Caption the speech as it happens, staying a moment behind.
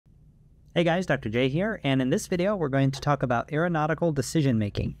Hey guys, Dr. J here, and in this video we're going to talk about aeronautical decision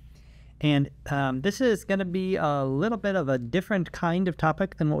making. And this is going to be a little bit of a different kind of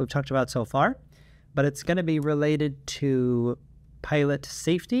topic than what we've talked about so far, but it's going to be related to pilot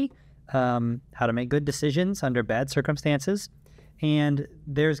safety, how to make good decisions under bad circumstances. And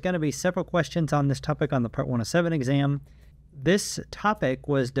there's going to be several questions on this topic on the Part 107 exam. This topic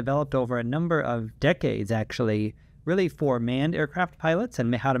was developed over a number of decades, actually, really for manned aircraft pilots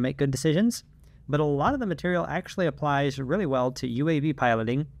and how to make good decisions. But a lot of the material actually applies really well to UAV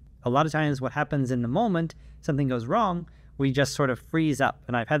piloting. A lot of times what happens in the moment, something goes wrong, we just sort of freeze up.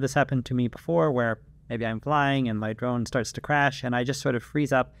 And I've had this happen to me before where maybe I'm flying and my drone starts to crash and I just sort of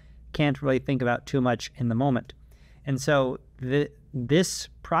freeze up, can't really think about too much in the moment. And so this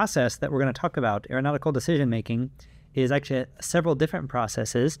process that we're going to talk about, aeronautical decision making, is actually several different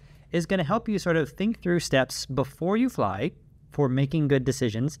processes, is going to help you sort of think through steps before you fly for making good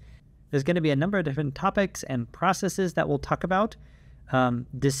decisions. There's going to be a number of different topics and processes that we'll talk about.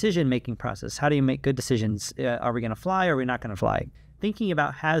 Decision-making process. How do you make good decisions? Are we going to fly or are we not going to fly? Thinking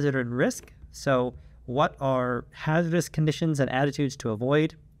about hazard and risk. So what are hazardous conditions and attitudes to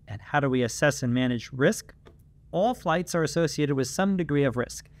avoid? And how do we assess and manage risk? All flights are associated with some degree of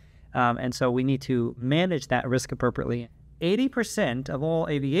risk. And so we need to manage that risk appropriately. 80% of all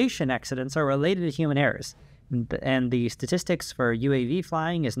aviation accidents are related to human errors. And the statistics for UAV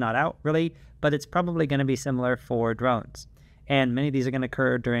flying is not out really, but it's probably going to be similar for drones. And many of these are going to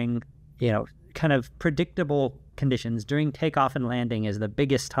occur during, kind of predictable conditions. During takeoff and landing is the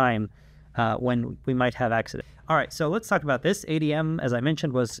biggest time when we might have accidents. All right, so let's talk about this. ADM, as I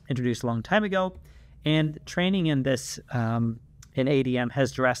mentioned, was introduced a long time ago. And training in this in ADM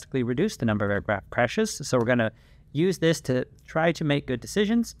has drastically reduced the number of aircraft crashes. So we're going to use this to try to make good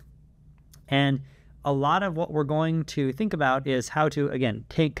decisions. And a lot of what we're going to think about is how to, again,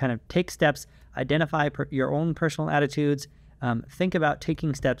 take steps, identify your own personal attitudes, think about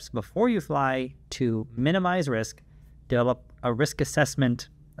taking steps before you fly to minimize risk, develop a risk assessment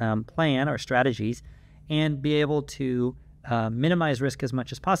plan or strategies, and be able to minimize risk as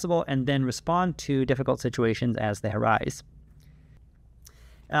much as possible, and then respond to difficult situations as they arise.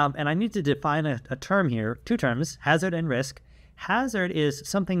 And I need to define a term here, two terms, hazard and risk. Hazard is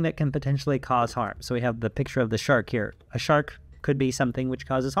something that can potentially cause harm. So we have the picture of the shark here. A shark could be something which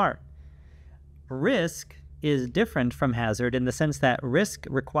causes harm. Risk is different from hazard in the sense that risk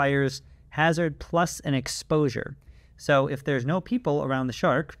requires hazard plus an exposure. So if there's no people around the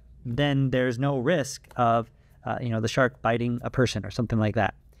shark, then there's no risk of the shark biting a person or something like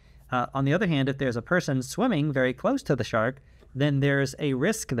that. On the other hand, if there's a person swimming very close to the shark, then there's a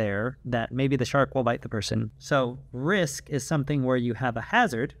risk there that maybe the shark will bite the person. So risk is something where you have a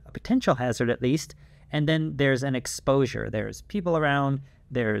hazard, a potential hazard at least, and then there's an exposure. There's people around,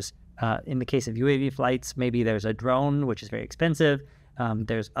 there's, in the case of UAV flights, maybe there's a drone, which is very expensive.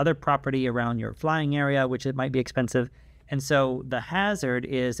 There's other property around your flying area, which it might be expensive. And so the hazard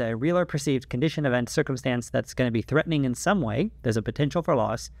is a real or perceived condition, event, circumstance that's going to be threatening in some way. There's a potential for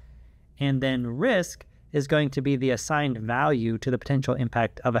loss. And then risk is going to be the assigned value to the potential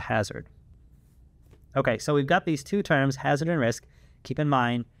impact of a hazard. Okay, so we've got these two terms, hazard and risk. Keep in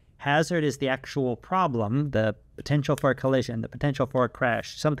mind, hazard is the actual problem, the potential for a collision, the potential for a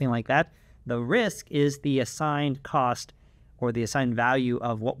crash, something like that. The risk is the assigned cost or the assigned value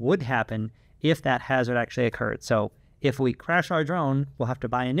of what would happen if that hazard actually occurred. So if we crash our drone, we'll have to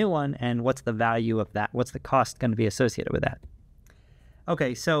buy a new one, and what's the value of that? What's the cost going to be associated with that?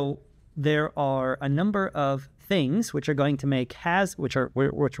 Okay, so there are a number of things which are going to make which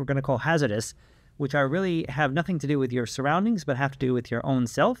we're going to call hazardous, which are really have nothing to do with your surroundings, but have to do with your own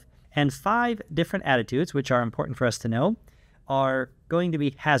self. And 5 different attitudes, which are important for us to know, are going to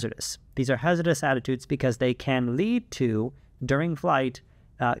be hazardous. These are hazardous attitudes because they can lead to, during flight,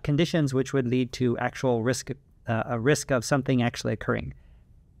 conditions which would lead to actual risk, a risk of something actually occurring.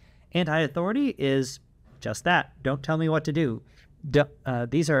 Anti-authority is just that. Don't tell me what to do.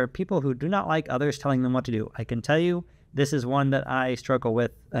 These are people who do not like others telling them what to do. I can tell you this is one that I struggle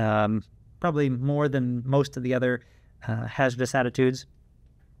with probably more than most of the other hazardous attitudes.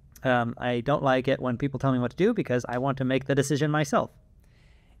 I don't like it when people tell me what to do because I want to make the decision myself.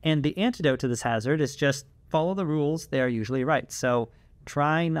 And the antidote to this hazard is just follow the rules. They are usually right. So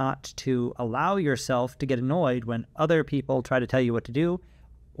try not to allow yourself to get annoyed when other people try to tell you what to do,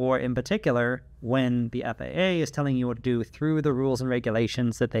 or in particular, when the FAA is telling you what to do through the rules and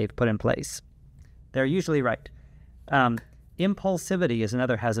regulations that they've put in place. They're usually right. Impulsivity is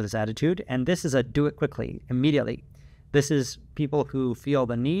another hazardous attitude, and this is a do it quickly, immediately. This is people who feel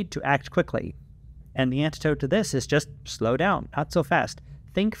the need to act quickly. And the antidote to this is just slow down, not so fast.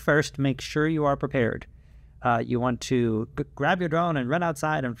 think first, make sure you are prepared. You want to grab your drone and run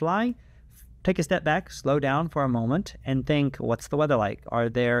outside and fly. Take a step back, slow down for a moment, and think, what's the weather like?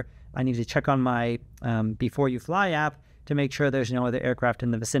 I need to check on my Before You Fly app to make sure there's no other aircraft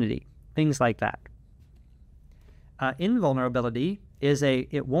in the vicinity. Things like that. Invulnerability is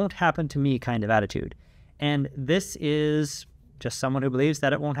it won't happen to me kind of attitude. And this is just someone who believes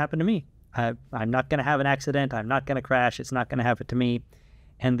that it won't happen to me. I'm not going to have an accident. I'm not going to crash. It's not going to happen to me.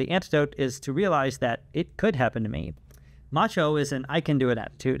 And the antidote is to realize that it could happen to me. Macho is an I can do it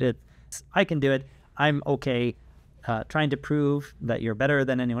attitude. I can do it. I'm okay. Trying to prove that you're better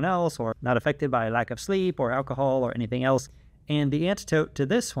than anyone else or not affected by lack of sleep or alcohol or anything else. And the antidote to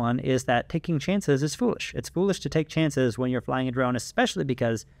this one is that taking chances is foolish. It's foolish to take chances when you're flying a drone, especially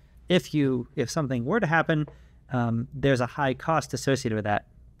because if something were to happen, there's a high cost associated with that.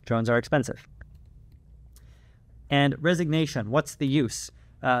 Drones are expensive. And resignation, what's the use?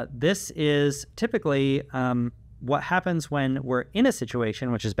 This is typically what happens when we're in a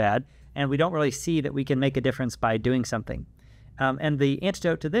situation which is bad, and we don't really see that we can make a difference by doing something. And the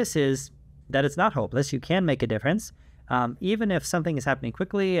antidote to this is that it's not hopeless. You can make a difference. Even if something is happening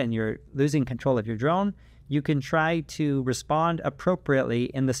quickly and you're losing control of your drone, you can try to respond appropriately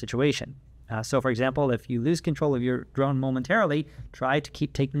in the situation. So for example, if you lose control of your drone momentarily, try to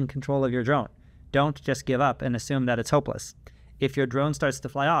keep taking control of your drone. Don't just give up and assume that it's hopeless. If your drone starts to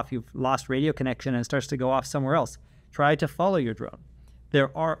fly off, you've lost radio connection and starts to go off somewhere else, try to follow your drone.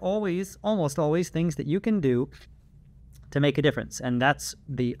 There are almost always things that you can do to make a difference, and that's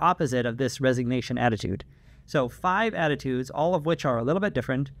the opposite of this resignation attitude. So 5 attitudes, all of which are a little bit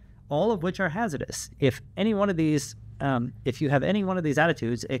different, all of which are hazardous. If you have any one of these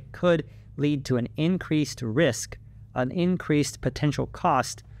attitudes, it could lead to an increased risk, an increased potential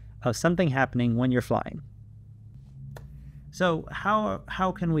cost of something happening when you're flying. So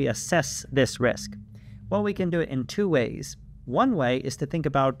how can we assess this risk? Well, we can do it in 2 ways. One way is to think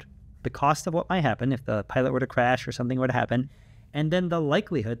about the cost of what might happen if the pilot were to crash or something were to happen, and then the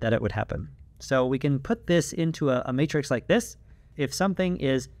likelihood that it would happen. So we can put this into a matrix like this. If something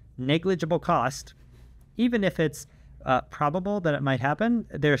is negligible cost, even if it's probable that it might happen,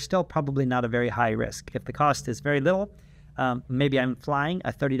 there's still probably not a very high risk. If the cost is very little, maybe I'm flying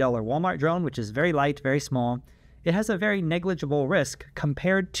a $30 Walmart drone, which is very light, very small. It has a very negligible risk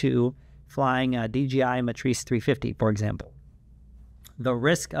compared to flying a DJI Matrice 350, for example. The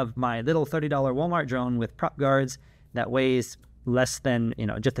risk of my little $30 Walmart drone with prop guards that weighs less than,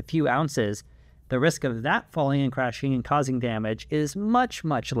 just a few ounces, the risk of that falling and crashing and causing damage is much,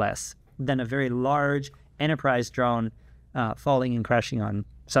 much less than a very large enterprise drone falling and crashing on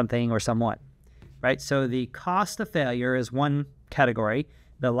something or someone, right? So the cost of failure is one category.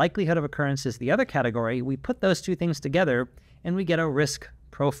 The likelihood of occurrence is the other category. We put those 2 things together and we get a risk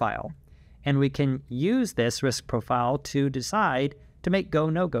profile. And we can use this risk profile to decide to make go,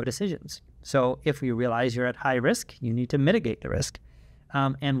 no-go decisions. So if we realize you're at high risk, you need to mitigate the risk.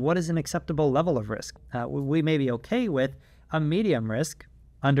 And what is an acceptable level of risk? We may be okay with a medium risk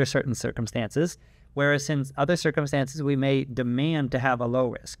under certain circumstances, whereas in other circumstances, we may demand to have a low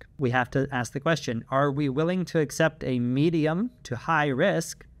risk. We have to ask the question, are we willing to accept a medium to high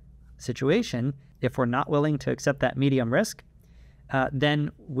risk situation? If we're not willing to accept that medium risk,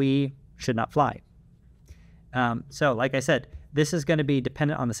 then we should not fly. So like I said, this is going to be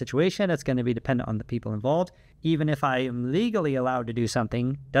dependent on the situation. It's going to be dependent on the people involved. Even if I am legally allowed to do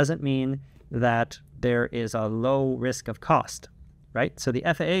something, doesn't mean that there is a low risk of cost, right? So the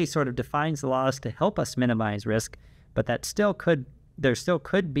FAA sort of defines the laws to help us minimize risk, but there still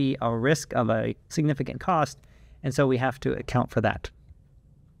could be a risk of a significant cost, and so we have to account for that.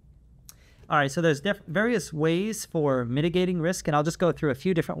 All right, so there's various ways for mitigating risk, and I'll just go through a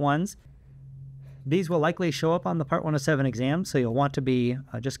few different ones. These will likely show up on the Part 107 exam, so you'll want to be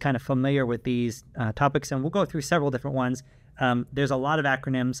just kind of familiar with these topics, and we'll go through several different ones. There's a lot of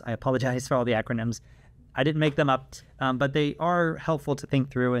acronyms. I apologize for all the acronyms. I didn't make them up, but they are helpful to think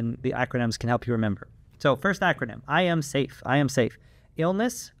through, and the acronyms can help you remember. So first acronym, I am safe. I am safe.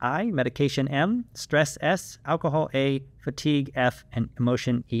 Illness, I, medication M, stress S, alcohol A, fatigue F, and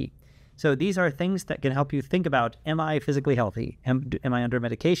emotion E. So these are things that can help you think about, am I physically healthy? Am I under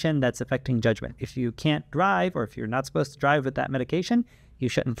medication that's affecting judgment? If you can't drive, or if you're not supposed to drive with that medication, you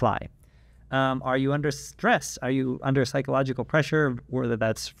shouldn't fly. Are you under stress? Are you under psychological pressure, whether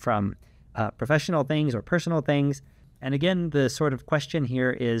that's from professional things or personal things? And again, the sort of question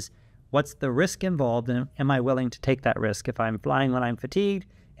here is, what's the risk involved, and am I willing to take that risk? If I'm flying when I'm fatigued,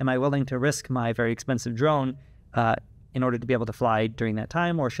 am I willing to risk my very expensive drone in order to be able to fly during that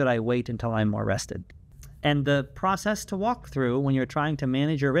time, or should I wait until I'm more rested? And the process to walk through when you're trying to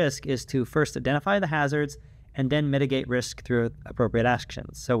manage your risk is to first identify the hazards and then mitigate risk through appropriate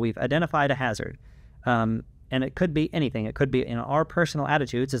actions. So we've identified a hazard, and it could be anything. It could be in our personal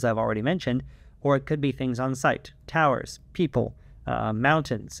attitudes, as I've already mentioned, or it could be things on site, towers, people,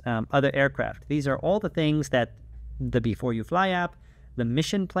 mountains, other aircraft. These are all the things that the Before You Fly app, the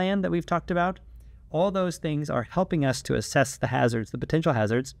mission plan that we've talked about, all those things are helping us to assess the hazards, the potential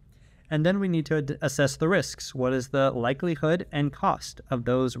hazards, and then we need to assess the risks. What is the likelihood and cost of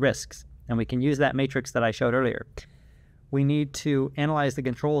those risks? And we can use that matrix that I showed earlier. We need to analyze the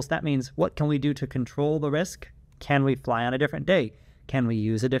controls. That means, what can we do to control the risk? Can we fly on a different day? Can we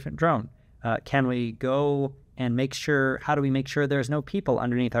use a different drone? Can we go and make sure, how do we make sure there's no people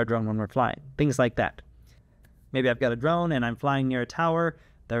underneath our drone when we're flying? Things like that. Maybe I've got a drone and I'm flying near a tower.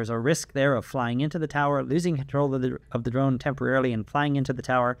 There's a risk there of flying into the tower, losing control of the drone temporarily and flying into the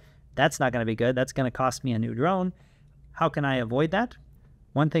tower. That's not going to be good. That's going to cost me a new drone. How can I avoid that?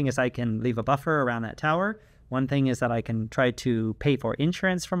 One thing is I can leave a buffer around that tower. One thing is that I can try to pay for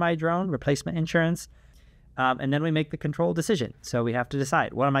insurance for my drone, replacement insurance. And then we make the control decision. So we have to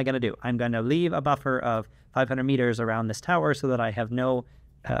decide, what am I going to do? I'm going to leave a buffer of 500 meters around this tower so that I have no,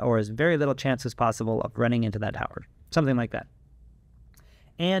 or as very little chance as possible of running into that tower. Something like that.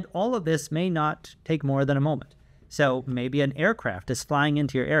 And all of this may not take more than a moment. So maybe an aircraft is flying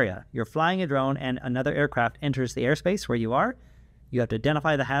into your area. You're flying a drone and another aircraft enters the airspace where you are. You have to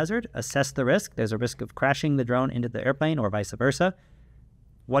identify the hazard, assess the risk. There's a risk of crashing the drone into the airplane or vice versa.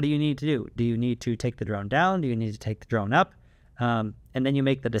 What do you need to do? Do you need to take the drone down? Do you need to take the drone up? And then you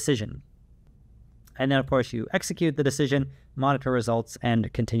make the decision. And then, of course, you execute the decision, monitor results,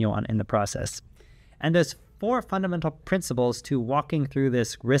 and continue on in the process. And there's 4 fundamental principles to walking through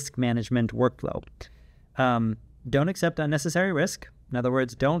this risk management workflow. Don't accept unnecessary risk. In other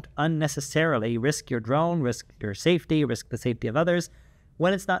words, don't unnecessarily risk your drone, risk your safety, risk the safety of others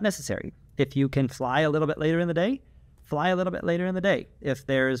when it's not necessary. If you can fly a little bit later in the day, fly a little bit later in the day if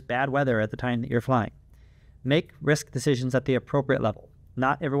there's bad weather at the time that you're flying. Make risk decisions at the appropriate level.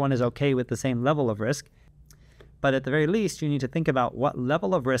 Not everyone is okay with the same level of risk, but at the very least, you need to think about what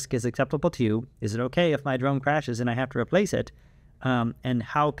level of risk is acceptable to you. Is it okay if my drone crashes and I have to replace it? And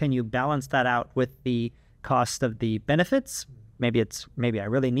how can you balance that out with the cost of the benefits? Maybe I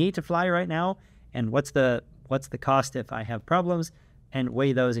really need to fly right now, and what's the cost if I have problems, and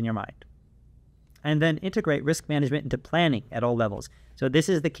weigh those in your mind. And then integrate risk management into planning at all levels. So this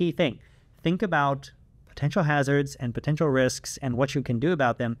is the key thing. Think about potential hazards and potential risks and what you can do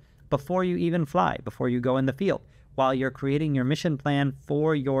about them before you even fly, before you go in the field, while you're creating your mission plan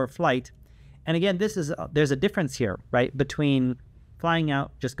for your flight. And again, there's a difference here, right, between flying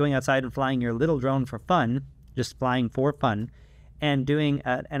out, just going outside and flying your little drone for fun, just flying for fun, and doing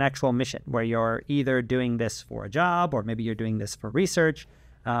an actual mission where you're either doing this for a job or maybe you're doing this for research,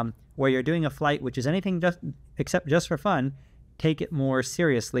 where you're doing a flight which is anything except just for fun. Take it more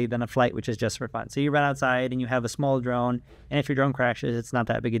seriously than a flight which is just for fun. So you run outside and you have a small drone, and if your drone crashes, it's not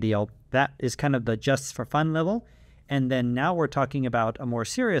that big a deal. That is kind of the just for fun level. And then now we're talking about a more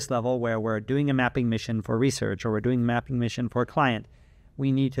serious level where we're doing a mapping mission for research or we're doing a mapping mission for a client.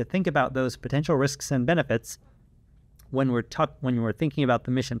 We need to think about those potential risks and benefits when we're thinking about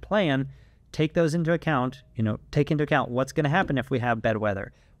the mission plan. Take those into account. Take into account what's going to happen if we have bad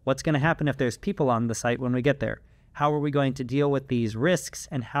weather. What's going to happen if there's people on the site when we get there? How are we going to deal with these risks,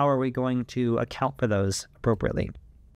 and how are we going to account for those appropriately?